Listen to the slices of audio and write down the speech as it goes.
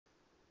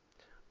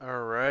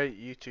Alright,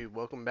 YouTube,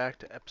 welcome back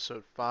to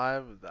episode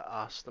 5 of the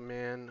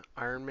Astaman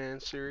Iron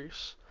Man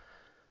series.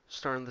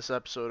 Starting this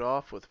episode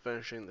off with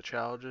finishing the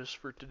challenges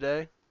for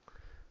today.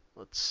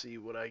 Let's see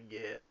what I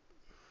get.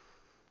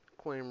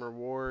 Claim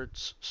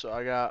rewards. So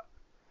I got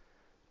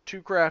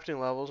 2 crafting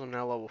levels. I'm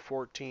now level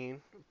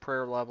 14.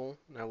 Prayer level,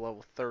 now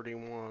level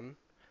 31.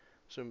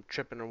 So I'm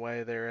chipping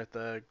away there at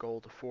the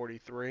goal to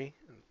 43.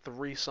 And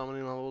 3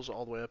 summoning levels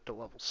all the way up to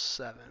level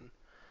 7.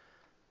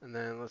 And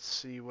then let's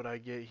see what I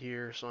get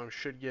here. So I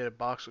should get a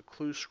box of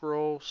clue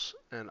scrolls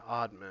and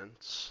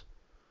oddments.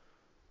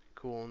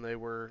 Cool,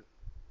 and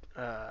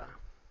uh,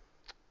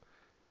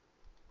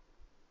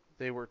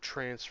 they were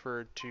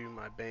transferred to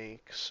my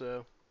bank.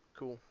 So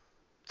cool.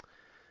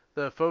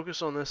 The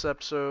focus on this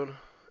episode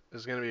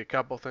is going to be a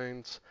couple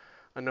things.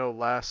 I know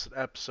last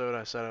episode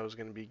I said I was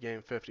going to be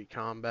game 50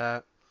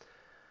 combat,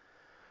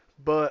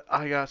 but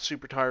I got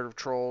super tired of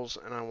trolls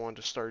and I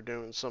wanted to start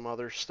doing some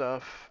other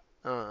stuff,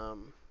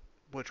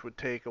 which would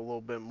take a little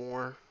bit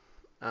more.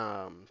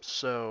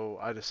 So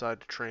I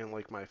decided to train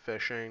like my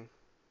fishing,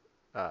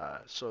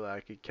 so that I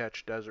could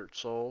catch desert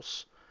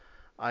souls.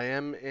 I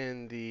am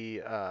in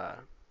the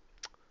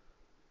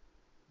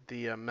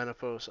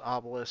Menaphos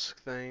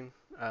obelisk thing,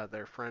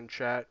 their friend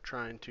chat,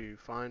 trying to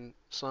find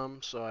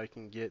some so I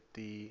can get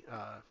the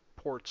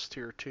ports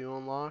tier 2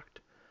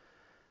 unlocked.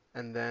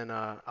 And then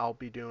I'll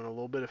be doing a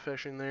little bit of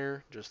fishing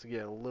there just to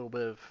get a little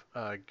bit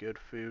of good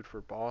food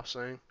for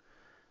bossing.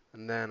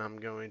 And then I'm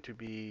going to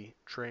be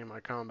training my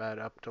combat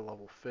up to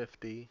level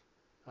 50,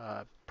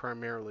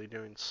 primarily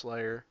doing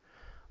Slayer.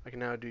 I can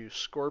now do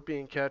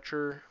Scorpion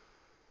Catcher,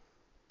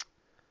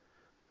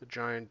 the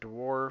Giant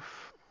Dwarf,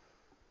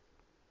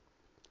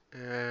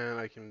 and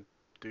I can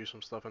do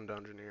some stuff in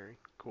Dungeoneering.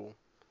 Cool.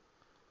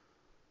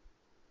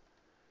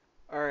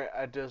 Alright,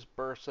 I just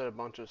bursted a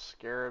bunch of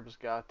scarabs,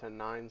 got to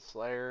 9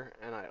 Slayer,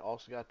 and I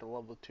also got to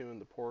level 2 in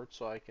the port,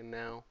 so I can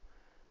now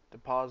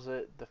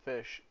deposit the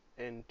fish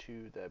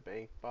into the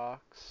bank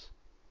box.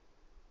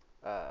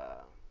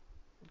 Uh,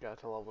 got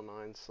to level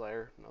 9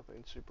 Slayer,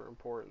 nothing super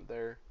important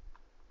there.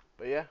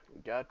 But yeah,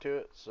 got to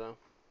it, so.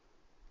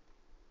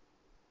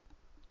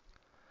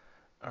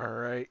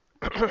 Alright,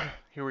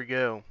 here we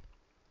go.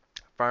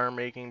 Fire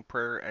making,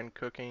 prayer, and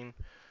cooking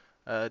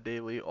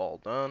daily all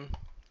done.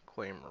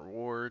 Claim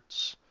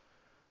rewards.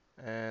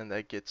 And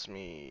that gets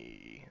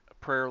me a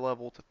prayer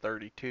level to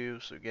 32,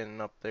 so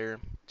getting up there.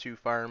 2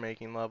 fire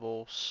making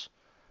levels.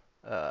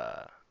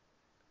 Uh,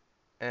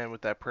 and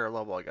with that prayer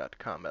level, I got to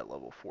combat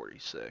level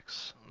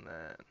 46. And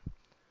then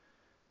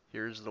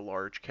here's the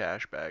large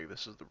cash bag.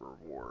 This is the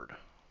reward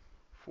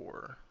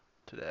for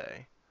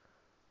today.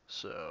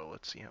 So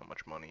let's see how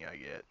much money I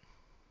get.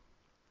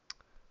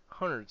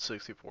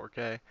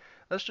 164k.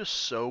 That's just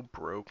so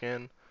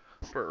broken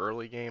for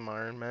early game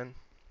Iron Man.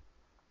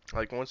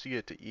 Like once you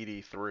get to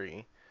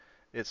ED3,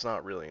 it's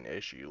not really an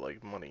issue.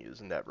 Like money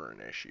is never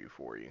an issue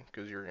for you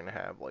because you're gonna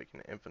have like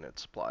an infinite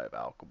supply of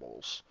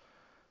alchables.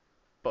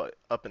 But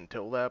up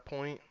until that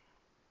point,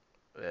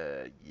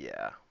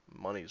 yeah,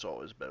 money's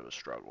always a bit of a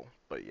struggle.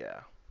 But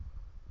yeah.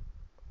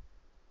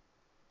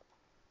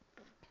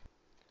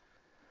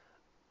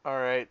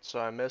 Alright, so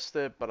I missed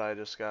it, but I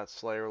just got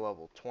Slayer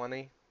level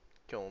 20.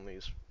 Killing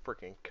these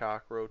freaking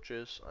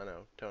cockroaches. I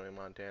know, Tony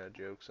Montana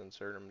jokes,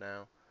 insert them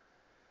now.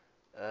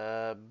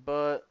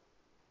 But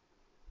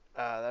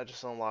that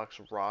just unlocks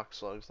rock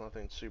slugs,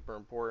 nothing super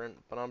important.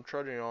 But I'm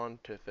trudging on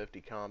to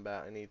 50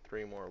 combat. I need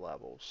 3 more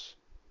levels.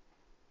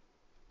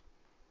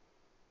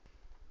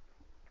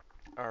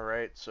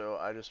 Alright, so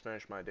I just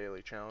finished my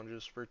daily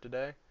challenges for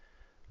today.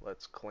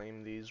 Let's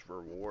claim these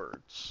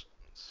rewards.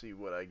 Let's see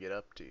what I get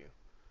up to.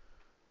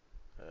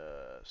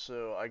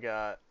 So I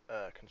got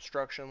a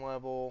construction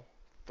level,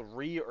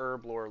 3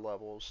 herb lore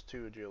levels,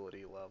 2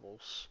 agility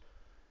levels,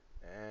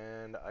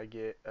 and I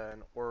get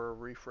an aura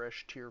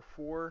refresh tier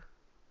 4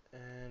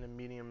 and a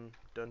medium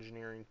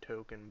dungeoneering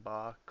token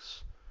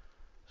box.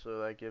 So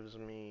that gives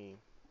me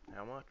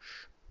how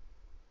much?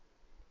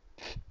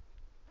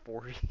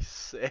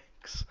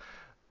 46.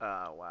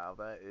 Wow,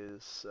 that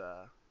is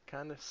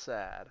kind of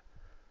sad.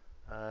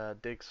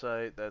 Dig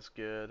site, that's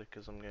good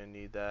because I'm gonna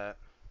need that.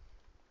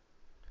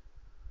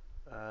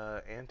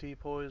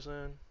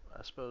 Anti-poison,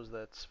 I suppose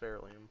that's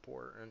fairly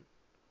important.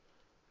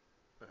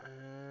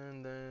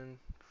 And then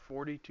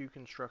 42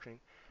 construction.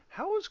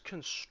 How is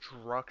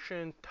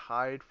construction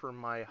tied for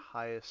my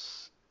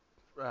highest?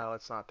 Well,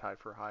 it's not tied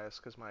for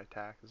highest because my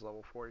attack is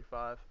level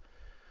 45.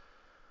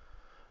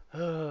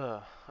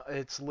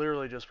 It's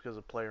literally just because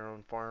of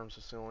player-owned farms.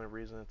 It's the only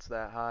reason it's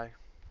that high.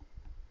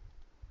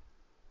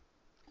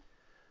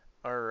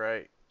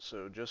 Alright,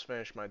 so just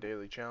finished my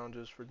daily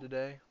challenges for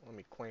today. Let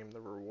me claim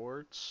the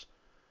rewards.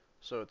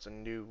 So it's a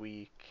new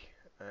week,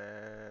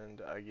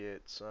 and I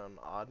get some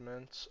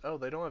oddments. Oh,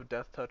 they don't have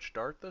Death Touch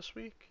Dart this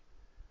week?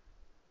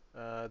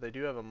 They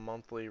do have a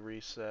monthly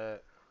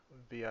reset,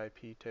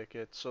 VIP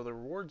tickets. So the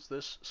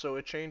rewards so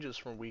it changes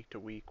from week to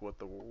week what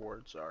the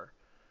rewards are.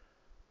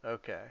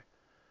 Okay.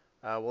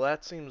 Well,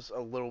 that seems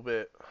a little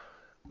bit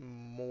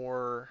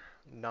more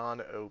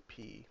non-OP,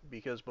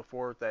 because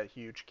before with that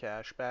huge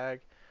cash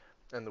bag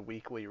and the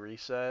weekly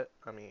reset,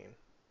 I mean,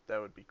 that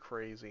would be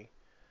crazy.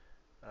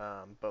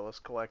 But let's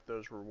collect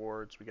those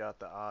rewards. We got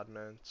the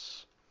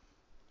oddments,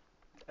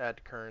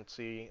 add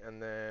currency,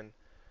 and then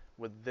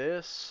with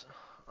this,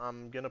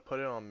 I'm gonna put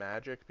it on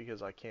magic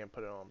because I can't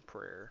put it on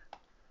prayer,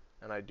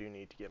 and I do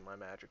need to get my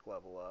magic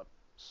level up.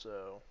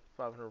 So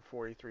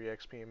 543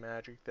 XP in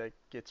magic, that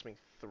gets me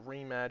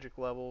 3 magic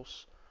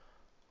levels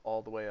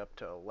all the way up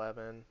to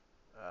 11.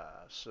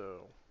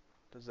 So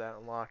does that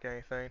unlock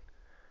anything?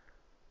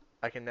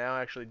 I can now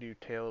actually do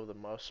Tail of the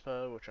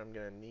Muspa, which I'm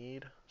gonna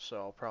need, so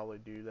I'll probably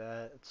do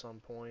that at some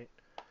point.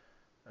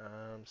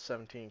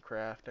 17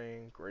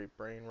 crafting, great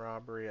brain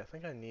robbery. I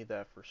think I need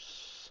that for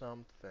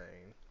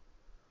something.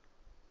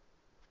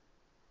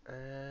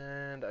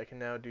 And I can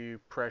now do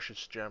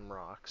precious gem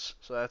rocks.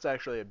 So that's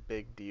actually a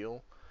big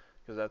deal,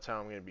 because that's how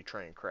I'm going to be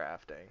trained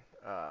crafting.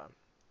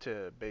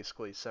 To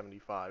basically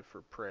 75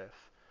 for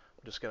Prith.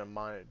 I'm just going to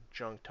mine a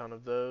junk ton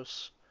of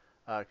those,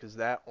 because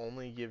that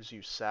only gives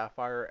you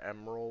sapphire,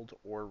 emerald,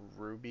 or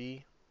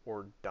ruby,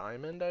 or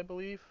diamond, I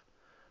believe,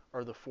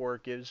 are the 4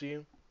 it gives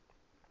you.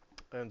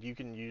 And you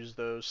can use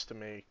those to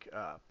make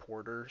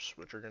porters,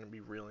 which are going to be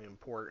really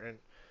important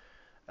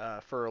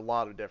for a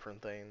lot of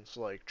different things,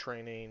 like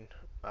training,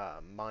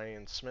 mining,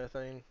 and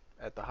smithing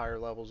at the higher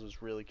levels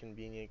is really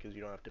convenient because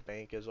you don't have to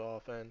bank as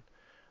often.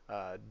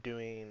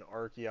 Doing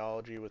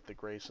archaeology with the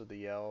Grace of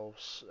the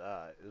Elves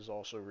is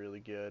also really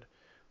good.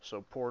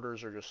 So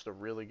porters are just a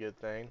really good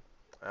thing.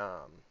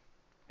 Um,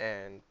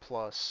 and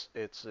plus,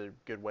 it's a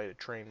good way to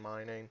train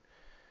mining,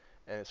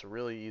 and it's a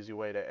really easy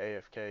way to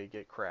AFK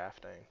get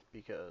crafting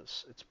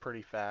because it's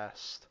pretty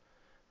fast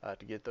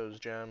to get those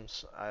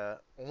gems.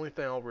 Only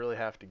thing I'll really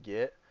have to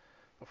get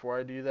before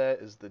I do that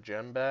is the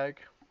gem bag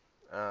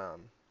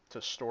um,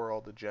 to store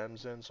all the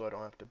gems in so I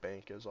don't have to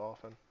bank as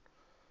often.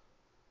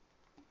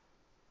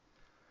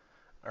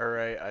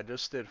 Alright, I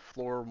just did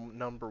floor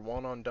number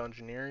 1 on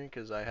Dungeoneering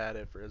because I had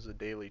it as a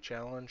daily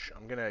challenge.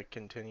 I'm going to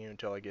continue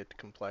until I get to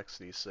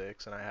complexity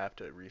 6 and I have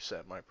to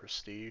reset my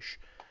prestige.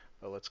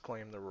 But let's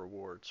claim the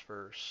rewards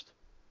first.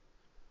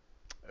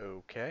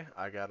 Okay,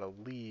 I gotta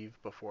leave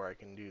before I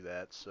can do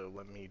that, so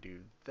let me do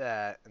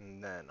that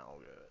and then I'll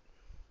do it.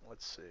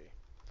 Let's see.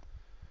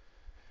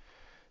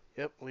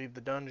 Yep, leave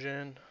the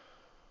dungeon.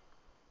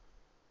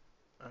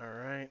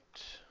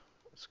 Alright,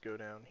 let's go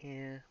down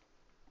here.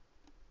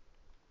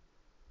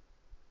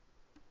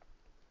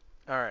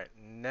 Alright,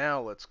 now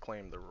let's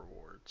claim the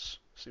rewards.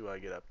 See what I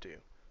get up to.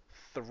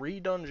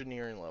 3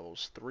 dungeoneering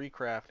levels, 3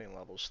 crafting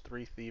levels,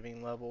 3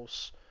 thieving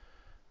levels.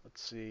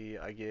 Let's see,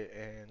 I get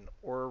an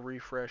aura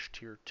refresh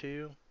tier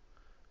 2,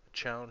 a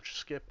challenge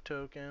skip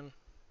token,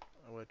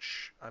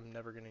 which I'm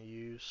never going to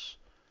use.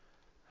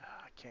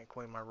 I can't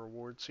claim my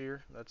rewards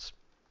here. That's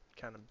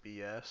kind of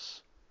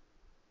BS.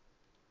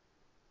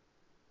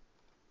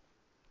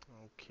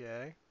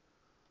 Okay.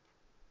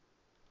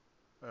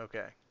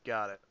 Okay,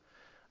 got it.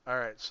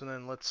 Alright, so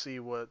then let's see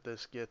what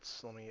this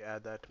gets. Let me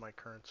add that to my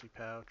currency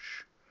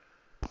pouch.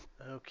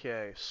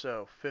 Okay,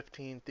 so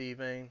 15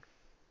 thieving,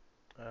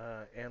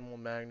 animal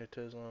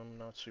magnetism,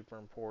 not super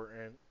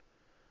important.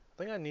 I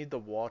think I need the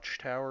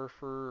watchtower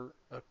for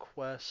a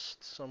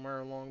quest somewhere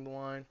along the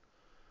line.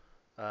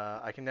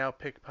 I can now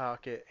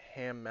pickpocket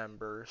ham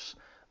members.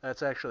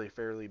 That's actually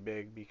fairly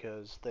big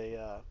because they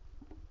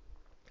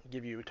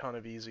give you a ton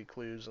of easy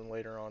clues, and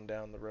later on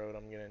down the road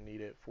I'm going to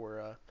need it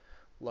for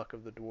Luck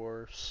of the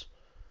Dwarves.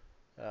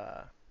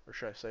 Or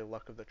should I say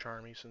Luck of the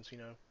Charmy, since, you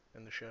know,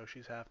 in the show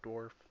she's half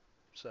dwarf.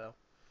 So,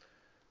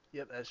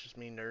 yep, that's just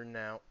me nerding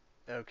out.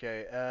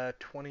 Okay,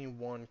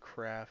 21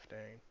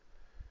 crafting.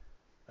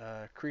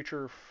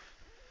 Creature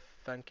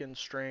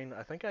Fenkenstrain.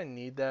 I think I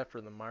need that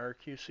for the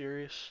Myrique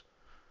series.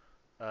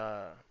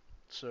 Uh,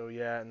 so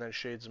yeah, and then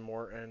Shades of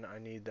Morton. I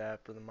need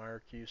that for the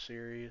Myrique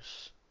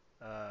series.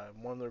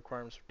 One of the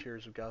requirements for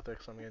Tears of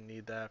Gothic, so I'm going to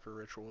need that for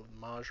Ritual of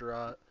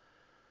Majorat.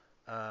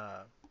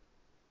 Uh,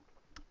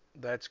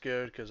 that's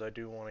good because I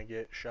do want to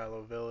get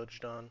Shiloh Village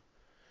done.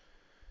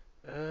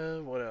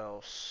 What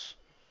else?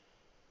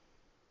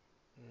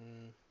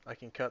 I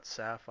can cut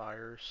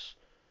sapphires.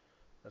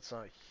 That's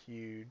not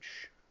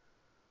huge.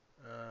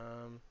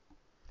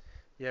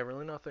 Yeah,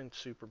 really nothing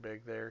super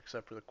big there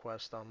except for the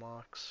quest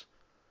unlocks.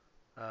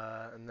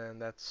 And then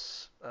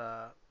that's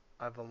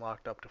I've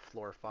unlocked up to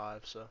floor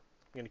 5, so I'm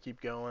gonna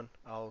keep going.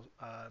 I'll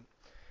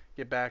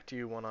get back to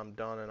you when I'm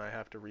done and I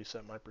have to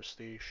reset my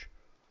prestige.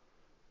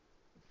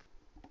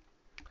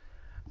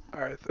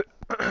 Alright,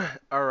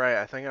 alright,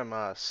 I think I'm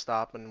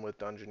stopping with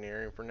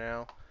Dungeoneering for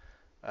now.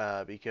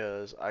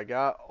 Because I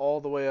got all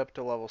the way up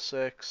to level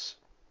 6,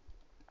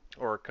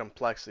 or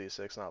complexity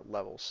 6, not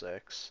level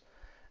 6,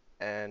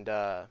 and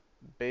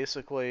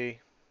basically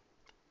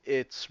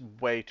it's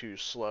way too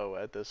slow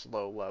at this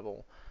low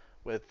level.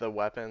 With the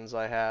weapons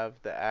I have,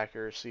 the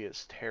accuracy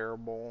is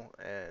terrible,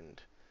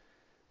 and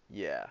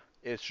yeah,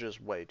 it's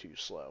just way too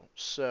slow.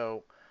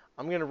 So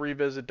I'm going to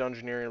revisit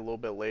Dungeoneering a little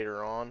bit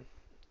later on,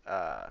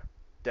 uh,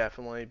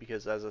 definitely,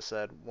 because as I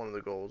said, one of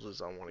the goals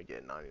is I want to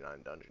get 99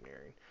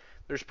 Dungeoneering.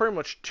 There's pretty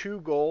much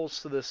two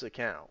goals to this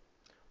account.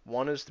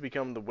 One is to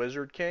become the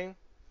Wizard King,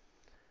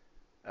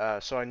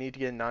 so I need to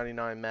get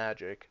 99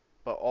 magic,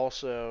 but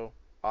also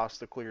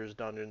Asta clears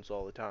dungeons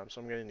all the time, so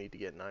I'm going to need to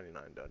get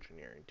 99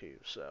 dungeoneering too,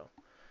 so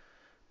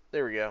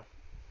there we go.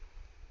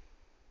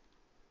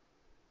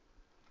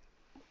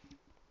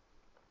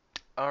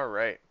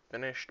 Alright,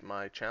 finished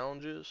my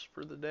challenges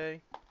for the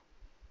day.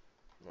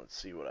 Let's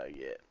see what I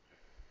get.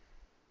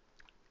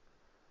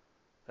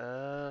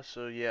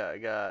 So yeah, I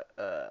got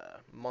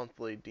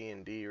monthly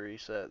D&D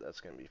reset. That's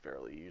going to be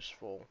fairly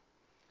useful.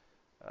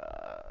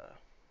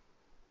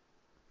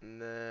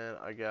 And then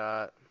I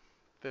got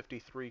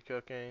 53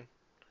 cooking.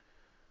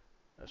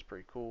 That's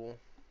pretty cool.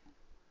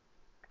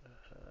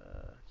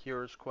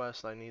 Hero's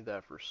Quest, I need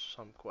that for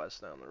some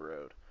quest down the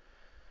road.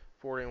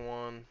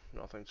 41,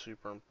 nothing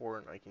super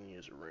important. I can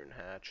use a rune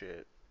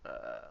hatchet.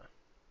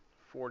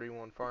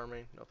 41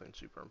 farming, nothing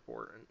super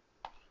important.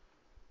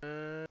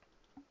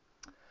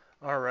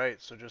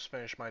 Alright, so just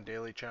finished my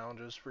daily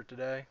challenges for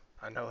today.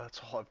 I know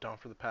that's all I've done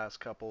for the past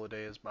couple of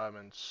days, but I've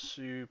been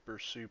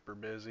super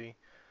busy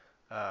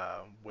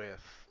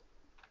with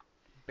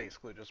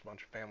basically just a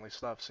bunch of family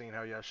stuff, seeing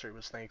how yesterday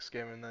was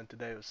Thanksgiving, and then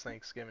today was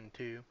Thanksgiving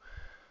too.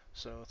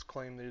 So let's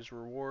claim these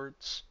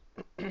rewards.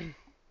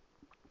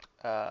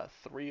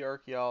 3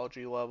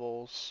 archaeology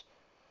levels,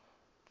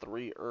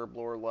 3 herb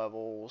lore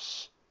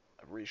levels.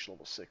 I've reached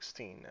level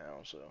 16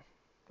 now, so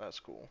that's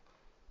cool.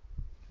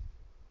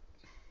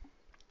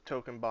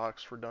 Token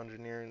box for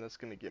dungeoneering, that's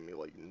going to give me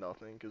like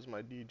nothing because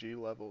my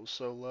DG level is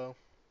so low.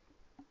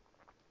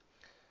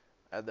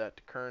 Add that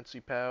to currency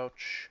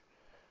pouch.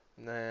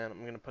 And then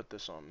I'm going to put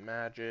this on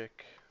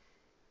magic.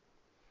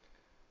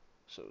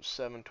 So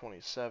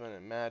 727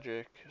 in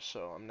magic.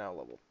 So I'm now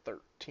level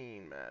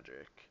 13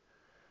 magic.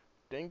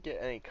 Didn't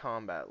get any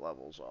combat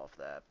levels off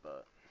that,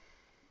 but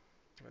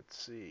let's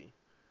see.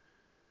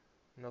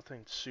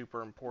 Nothing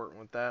super important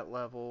with that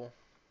level.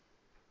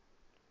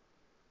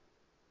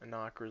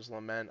 Anakra's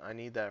Lament, I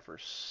need that for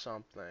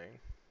something.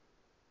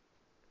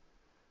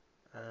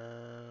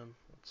 Let's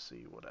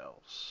see what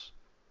else.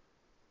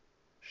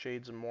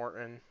 Shades of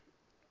Morton.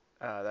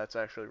 That's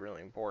actually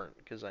really important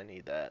because I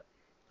need that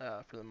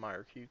for the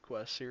Meyer Q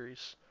quest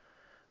series.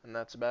 And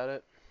that's about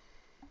it.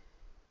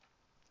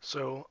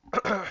 So,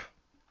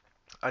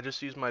 I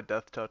just used my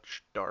Death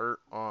Touch dart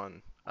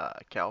on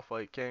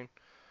Calfight King,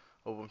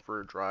 hoping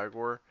for a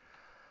Drygor.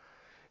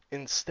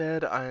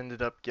 Instead, I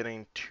ended up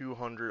getting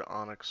 200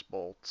 Onyx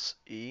Bolts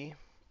E.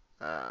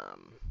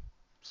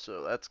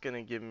 So that's going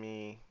to give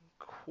me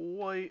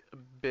quite a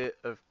bit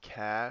of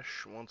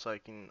cash once I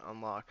can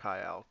unlock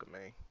High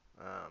Alchemy.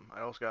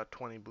 I also got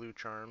 20 Blue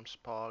Charms,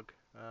 Pog.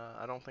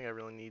 I don't think I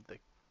really need the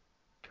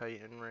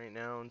Chitin right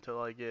now until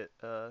I get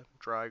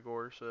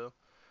Drygor, so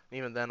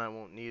even then I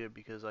won't need it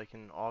because I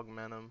can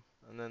augment them,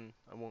 and then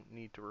I won't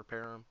need to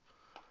repair them.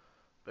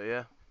 But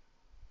yeah.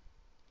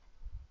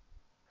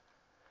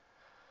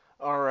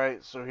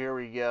 Alright, so here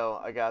we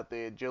go. I got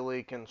the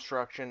Agility,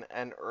 Construction,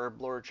 and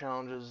Herb Lore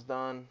challenges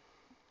done.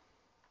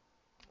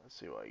 Let's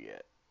see what I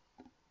get.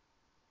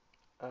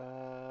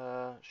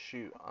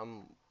 Shoot,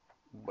 I'm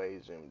way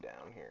zoomed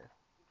down here.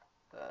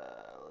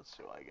 Let's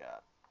see what I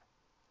got.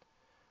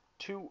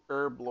 2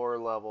 Herb Lore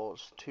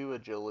levels, 2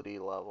 Agility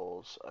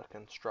levels, a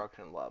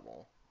Construction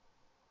level.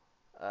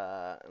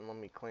 And let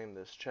me claim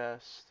this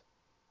chest.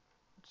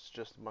 It's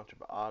just a bunch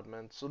of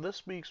oddments. So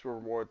this week's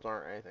rewards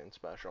aren't anything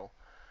special.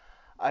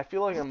 I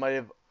feel like I might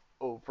have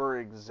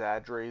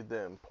over-exaggerated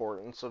the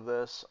importance of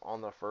this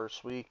on the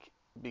first week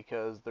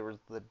because there was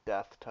the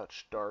Death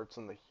Touch darts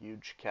and the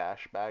huge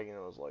cash bag, and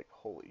it was like,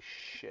 holy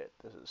shit,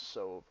 this is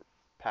so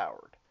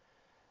overpowered.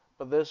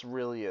 But this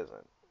really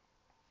isn't.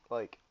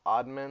 Like,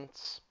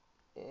 oddments,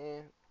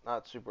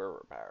 not super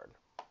overpowered.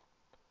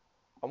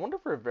 I wonder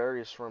if it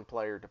varies from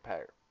player to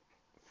player.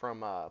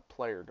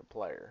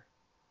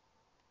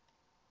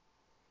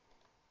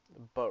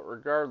 But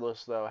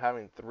regardless, though,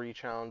 having 3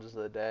 challenges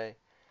a day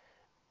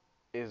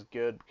is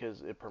good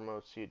because it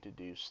promotes you to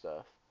do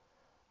stuff.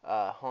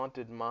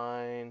 Haunted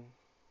Mine,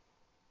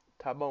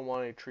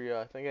 Tabawani Trio,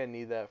 I think I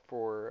need that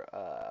for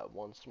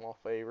One Small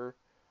Favor.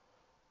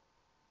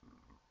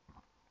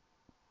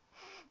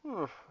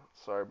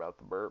 Sorry about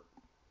the burp.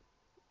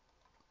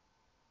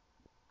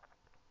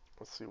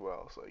 Let's see what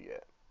else I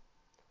get.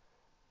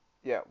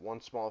 Yeah, One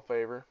Small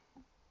Favor.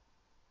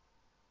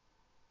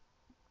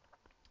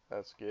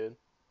 That's good.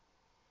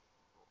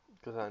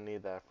 Because I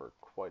need that for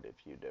quite a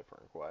few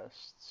different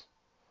quests.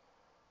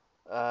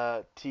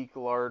 Teak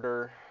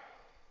Larder.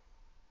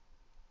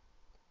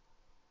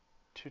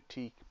 2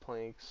 teak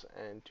planks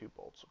and 2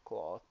 bolts of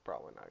cloth.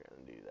 Probably not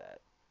going to do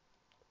that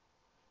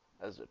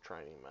as a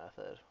training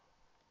method.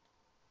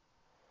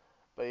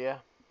 But yeah,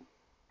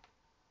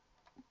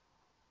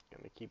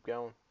 gonna keep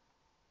going.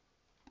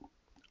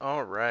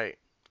 Alright,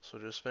 so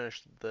just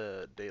finished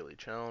the daily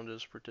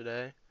challenges for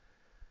today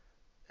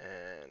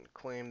and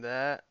claimed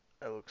that.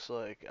 It looks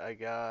like I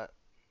got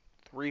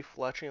 3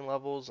 fletching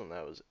levels and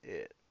that was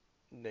it.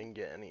 Didn't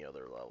get any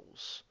other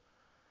levels.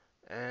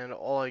 And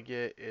all I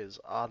get is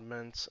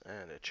oddments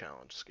and a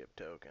challenge skip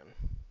token.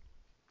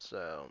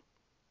 So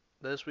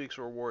this week's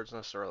rewards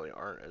necessarily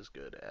aren't as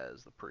good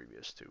as the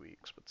previous 2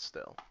 weeks, but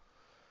still.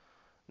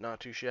 Not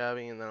too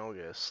shabby, and then I'll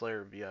get a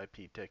Slayer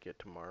VIP ticket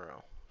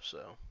tomorrow.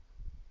 So,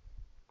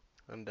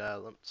 and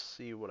let's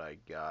see what I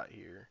got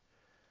here.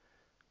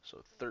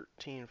 So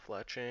 13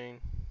 fletching.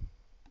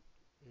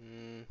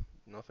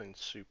 Nothing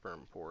super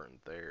important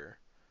there.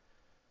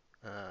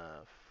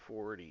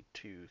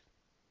 42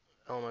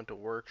 Elemental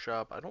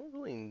Workshop. I don't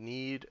really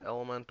need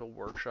Elemental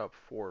Workshop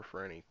 4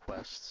 for any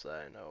quests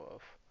that I know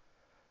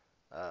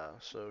of.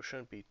 So it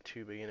shouldn't be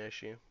too big an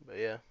issue. But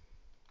yeah.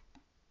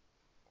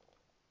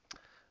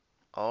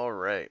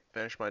 Alright,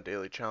 finished my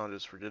daily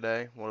challenges for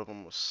today. One of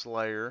them was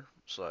Slayer,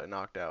 so I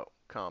knocked out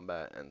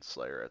Combat and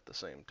Slayer at the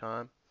same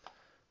time.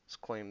 Let's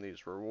claim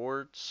these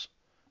rewards.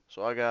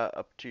 So I got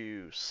up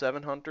to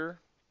 7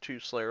 Hunter, 2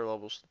 Slayer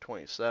levels to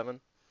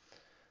 27.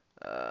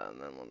 And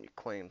then let me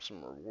claim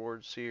some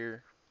rewards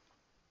here.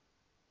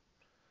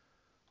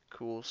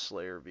 Cool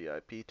Slayer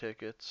VIP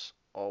tickets,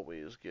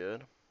 always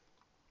good.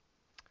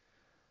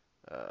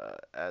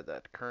 Add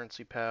that to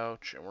currency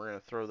pouch, and we're going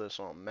to throw this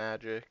on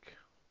magic.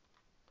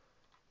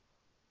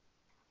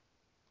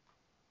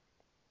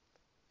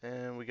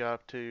 And we got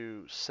up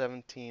to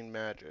 17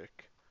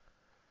 magic.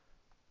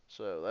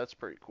 So that's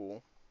pretty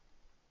cool.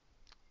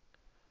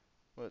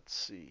 Let's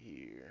see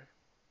here.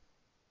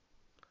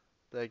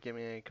 Did that give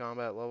me any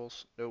combat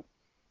levels? Nope.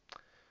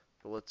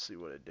 But let's see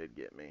what it did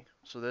get me.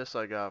 So this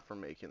I got from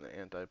making the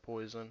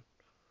anti-poison.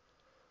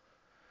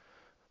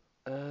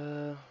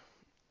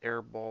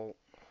 Airbolt.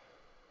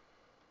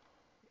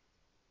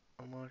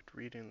 Unlocked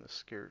reading the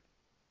scared.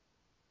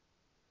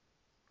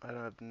 I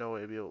have no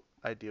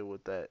idea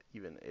what that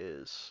even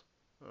is.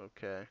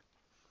 Okay.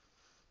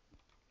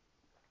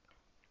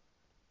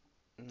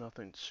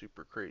 Nothing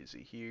super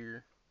crazy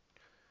here.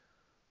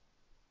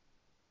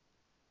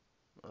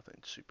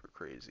 Nothing super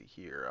crazy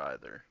here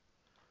either.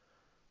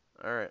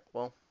 Alright,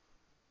 well,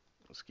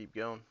 let's keep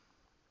going.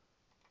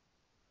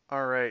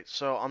 Alright,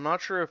 so I'm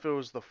not sure if it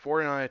was the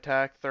 49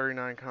 attack,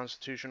 39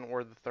 constitution,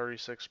 or the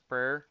 36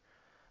 prayer,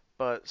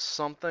 but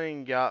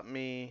something got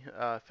me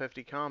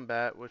 50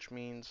 combat, which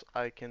means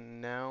I can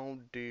now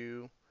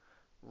do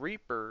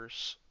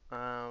Reapers.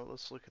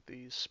 Let's look at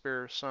these.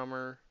 Spear of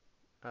Summer.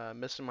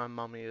 Missing my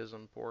mummy is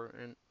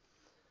important.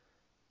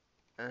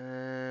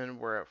 And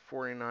we're at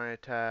 49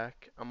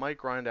 attack. I might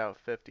grind out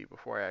 50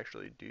 before I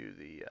actually do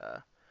the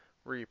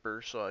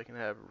Reaper so I can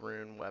have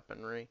rune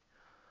weaponry.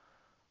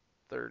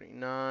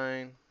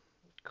 39.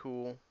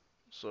 Cool.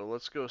 So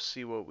let's go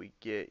see what we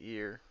get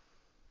here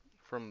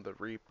from the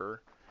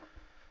Reaper.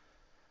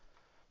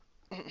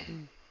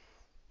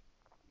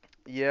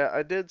 Yeah,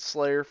 I did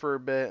Slayer for a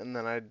bit, and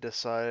then I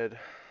decided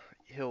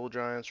Hill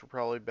Giants were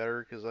probably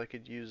better because I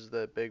could use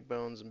the Big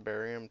Bones and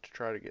bury them to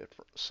try to get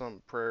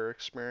some prayer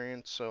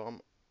experience. So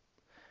I'm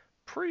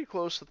pretty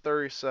close to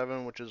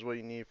 37, which is what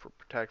you need for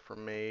Protect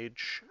from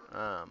Mage.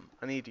 I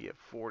need to get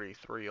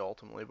 43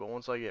 ultimately, but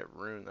once I get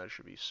Rune, that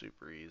should be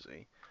super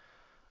easy.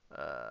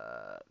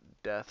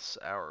 Death's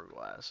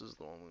Hourglass is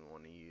the one we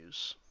want to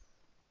use.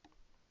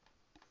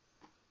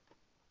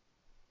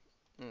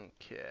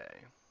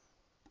 Okay.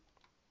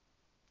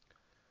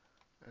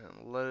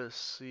 And let us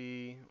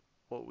see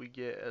what we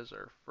get as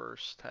our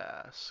first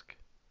task.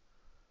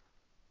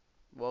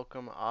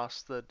 Welcome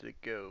Asta the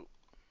Goat.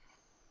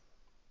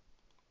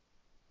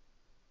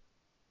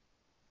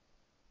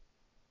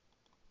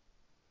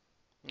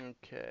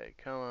 Okay,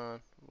 come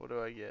on. What do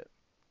I get?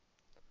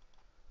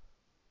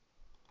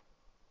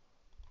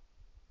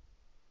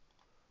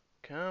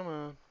 Come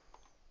on.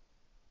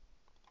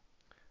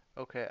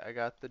 Okay, I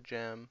got the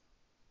gem.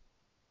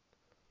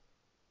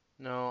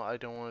 No, I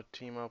don't want to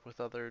team up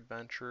with other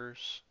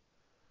adventurers.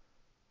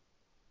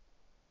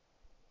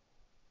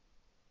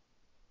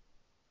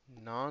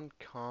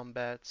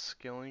 Non-combat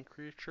skilling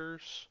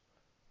creatures?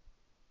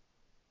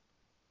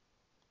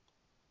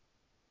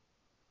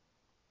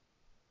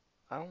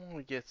 I don't want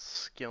to get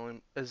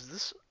skilling. Is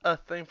this a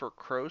thing for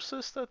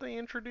Crosis that they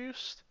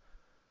introduced?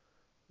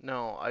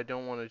 No, I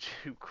don't want to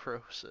do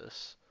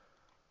Crosis.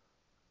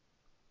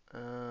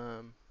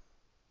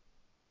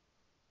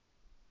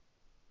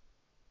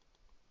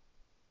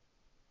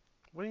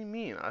 What do you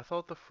mean? I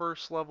thought the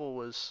first level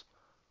was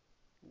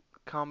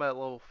combat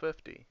level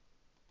 50.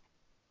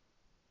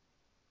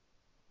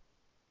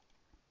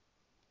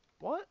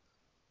 What?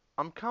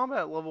 I'm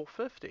combat level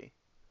 50.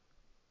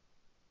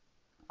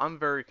 I'm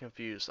very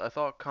confused. I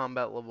thought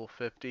combat level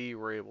 50 you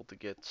were able to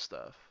get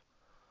stuff.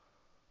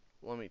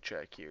 Let me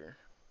check here.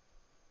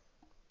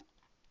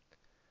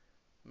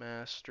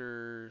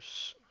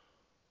 Masters.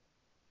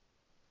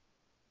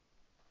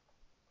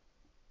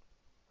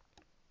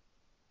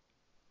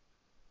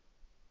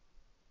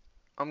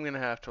 I'm gonna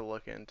have to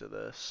look into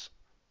this.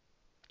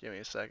 Give me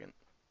a second.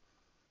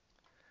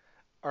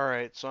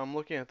 Alright, so I'm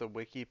looking at the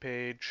wiki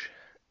page,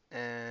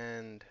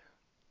 and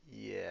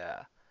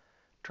yeah.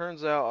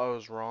 Turns out I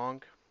was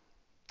wrong.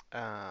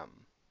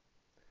 Um,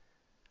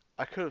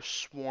 I could have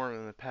sworn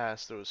in the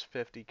past there was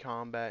 50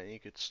 combat and you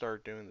could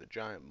start doing the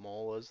giant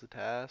mole as the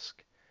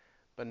task.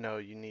 But no,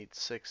 you need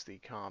 60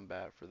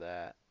 combat for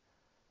that.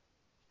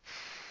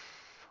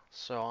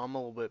 So I'm a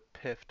little bit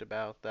piffed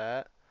about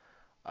that.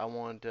 I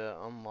wanted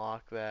to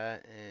unlock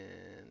that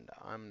and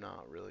I'm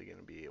not really going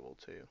to be able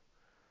to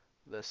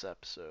this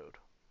episode.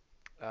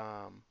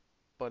 Um,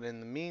 but in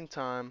the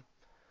meantime,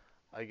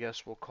 I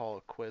guess we'll call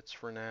it quits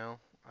for now.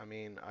 I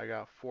mean, I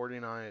got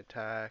 49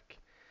 attack.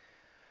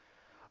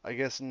 I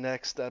guess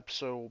next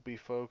episode will be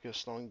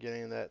focused on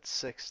getting that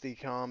 60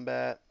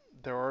 combat.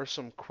 There are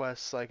some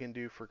quests I can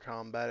do for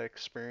combat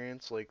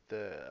experience, like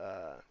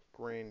the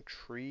Grand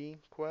Tree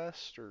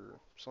quest or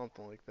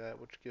something like that,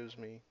 which gives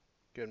me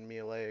good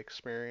melee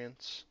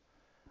experience.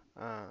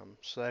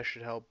 So that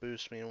should help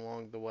boost me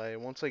along the way.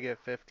 Once I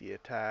get 50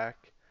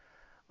 attack,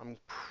 I'm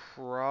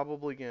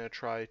probably going to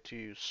try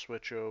to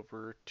switch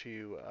over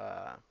to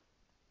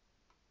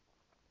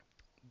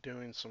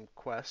doing some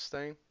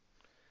questing.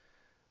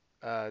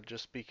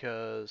 Just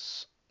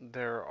because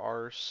there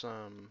are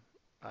some,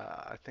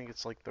 I think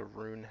it's like the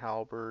Rune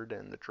Halberd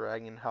and the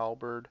Dragon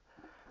Halberd.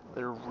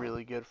 They're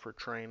really good for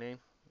training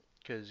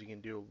because you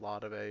can do a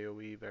lot of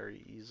AoE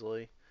very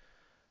easily.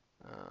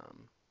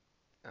 Um,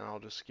 and I'll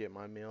just get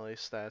my melee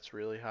stats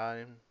really high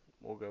and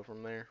we'll go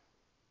from there.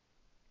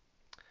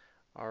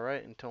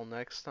 Alright, until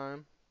next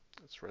time,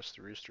 it's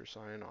Rusty Rooster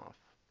signing off.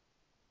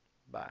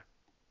 Bye.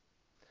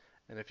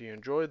 And if you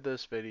enjoyed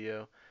this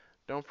video,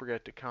 don't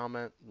forget to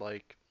comment,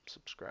 like,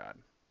 subscribe.